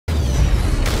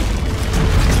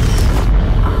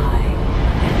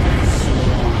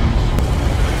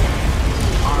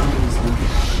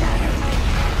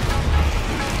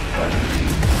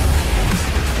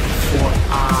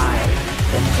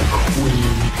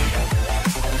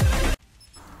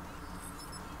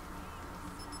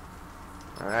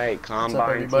Alright, What's up,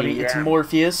 Combine everybody? TDM. It's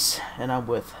Morpheus, and I'm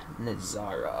with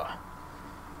Nzarra.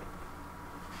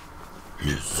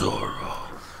 Nzarra.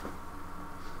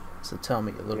 So tell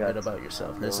me a little bit about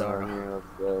yourself, Nzarra.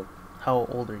 How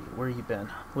old are you? Where you been?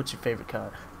 What's your favorite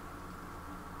COD?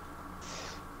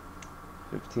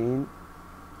 15.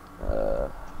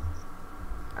 I'm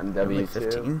Only W2.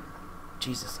 15?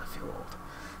 Jesus, I feel old.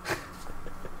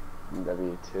 I'm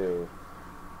W2.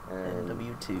 And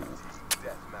W2.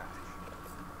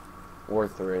 Or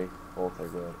 3. Both are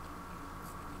good.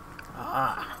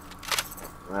 Ah.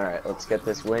 Alright, let's get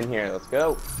this win here. Let's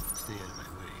go.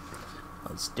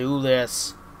 Let's do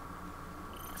this.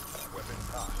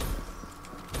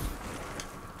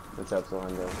 What's up,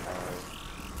 Solango?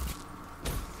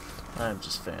 I'm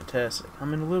just fantastic.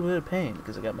 I'm in a little bit of pain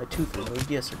because I got my tooth removed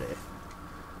yesterday.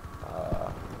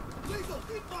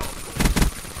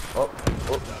 Oh,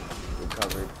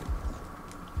 recovered.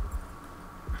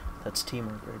 That's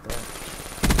teamwork right there.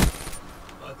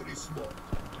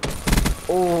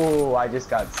 Oh, I just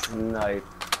got sniped.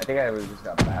 I think I just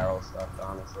got barrel stuffed,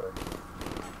 honestly.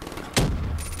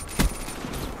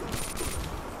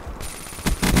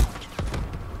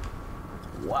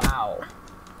 Wow.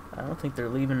 I don't think they're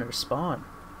leaving their spawn.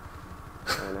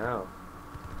 I know.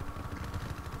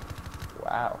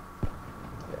 Wow.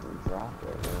 Getting dropped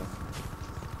right now.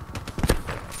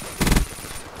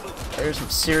 There's some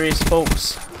serious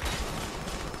folks.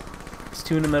 It's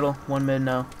 2 in the middle, 1 mid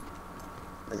now.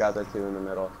 I got the 2 in the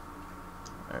middle.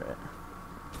 Alright.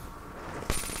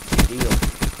 Deal.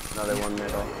 Another 1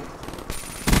 middle.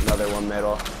 Another 1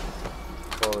 middle.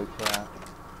 Holy crap.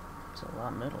 There's a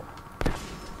lot middle.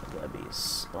 Gotta be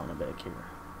spawning back here.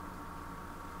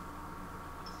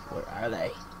 Where are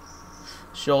they?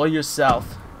 Show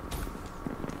yourself.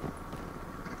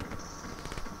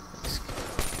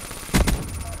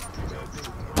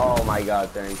 Oh my god,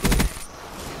 thank you.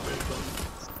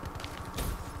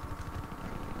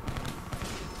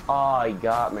 Oh, he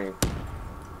got me.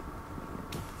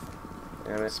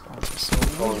 Damn it. Spawns are so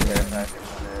Going weird. there, back in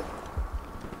mid.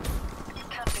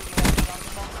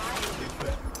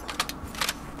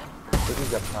 This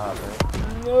is a pop, right?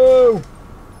 No!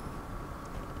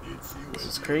 This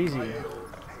is crazy.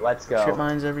 Let's Trip go.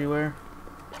 mines everywhere.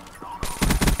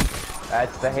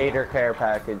 That's the hater care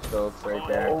package, folks, right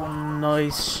there. Oh,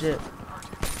 nice shit.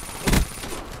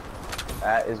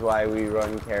 That is why we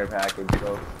run care package,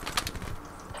 folks.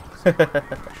 It's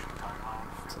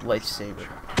a lifesaver.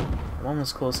 I'm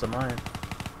almost close to mine.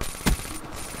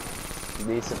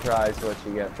 Be surprised what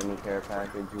you get from a care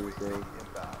package usually.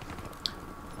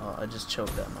 Oh, I just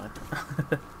choked on mine.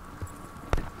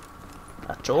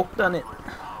 I choked on it.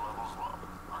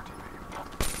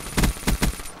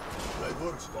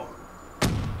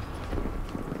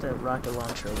 Put that rocket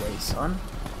launcher away, son.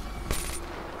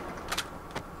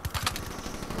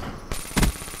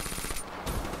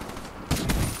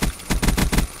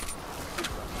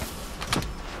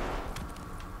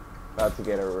 About to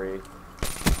get a read.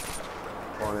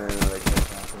 Going in another care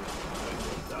package.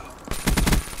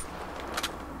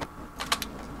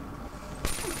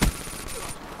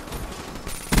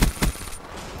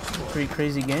 Pretty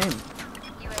crazy game.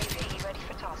 UAV ready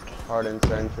for tasking. Hardened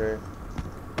sentry.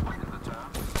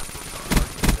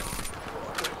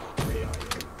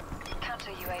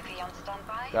 Counter UAV on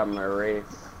standby. Got my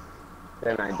wraith.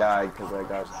 Then I died because I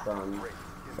got stunned.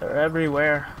 They're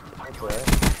everywhere. That's alright.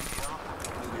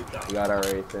 We got our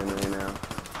wraith in right now.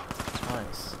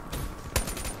 Nice.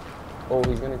 Oh,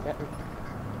 he's gonna get me.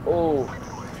 Oh!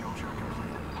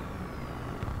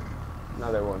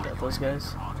 Another one. Got those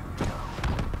guys.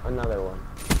 Another one.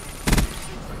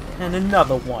 And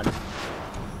another one.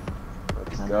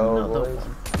 Let's And go, another boys.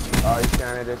 one. Oh, he's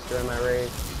trying to destroy my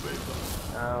wraith.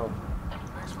 Oh.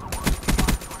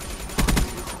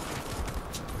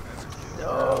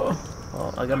 Oh.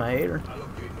 Well, I got my hater.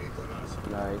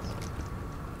 Nice.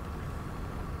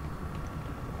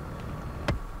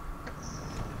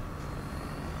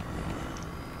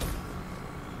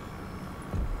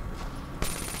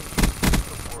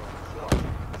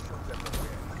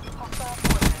 Hostile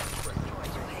forces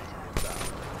destroyed your hater.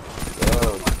 Go.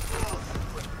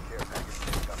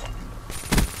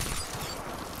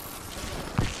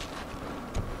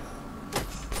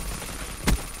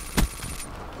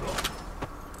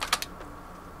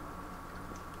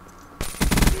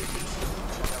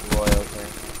 Loyalty.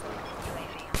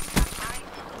 UAV on standby.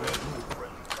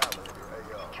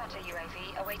 Counter UAV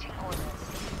awaiting orders.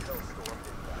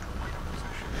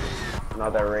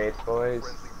 Another race, boys.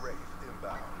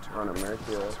 On a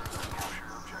Merciless.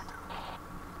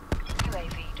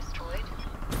 UAV destroyed.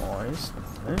 Nice.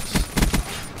 Nice.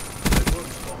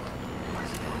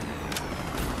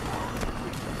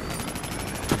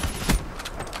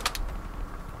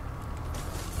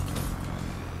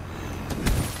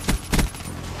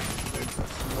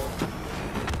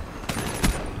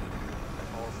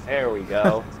 There we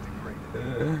go.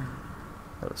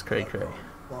 That was cray cray.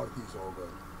 Party's over.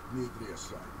 Need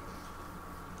reassignment.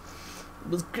 It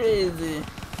was crazy.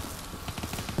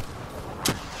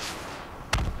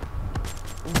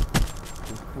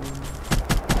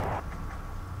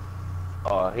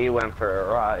 Oh, he went for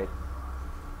a ride.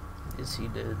 Yes, he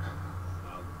did.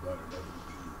 I'll burn everything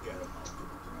you get him out to the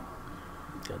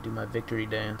ground. Gotta do my victory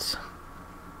dance.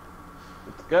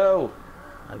 Let's go.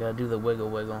 I gotta do the wiggle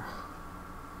wiggle.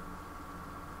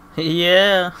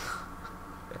 Yeah.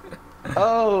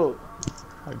 Oh.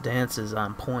 Our dance is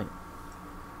on point.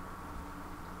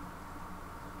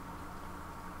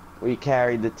 We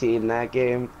carried the team that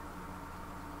game.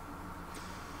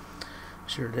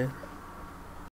 Sure did.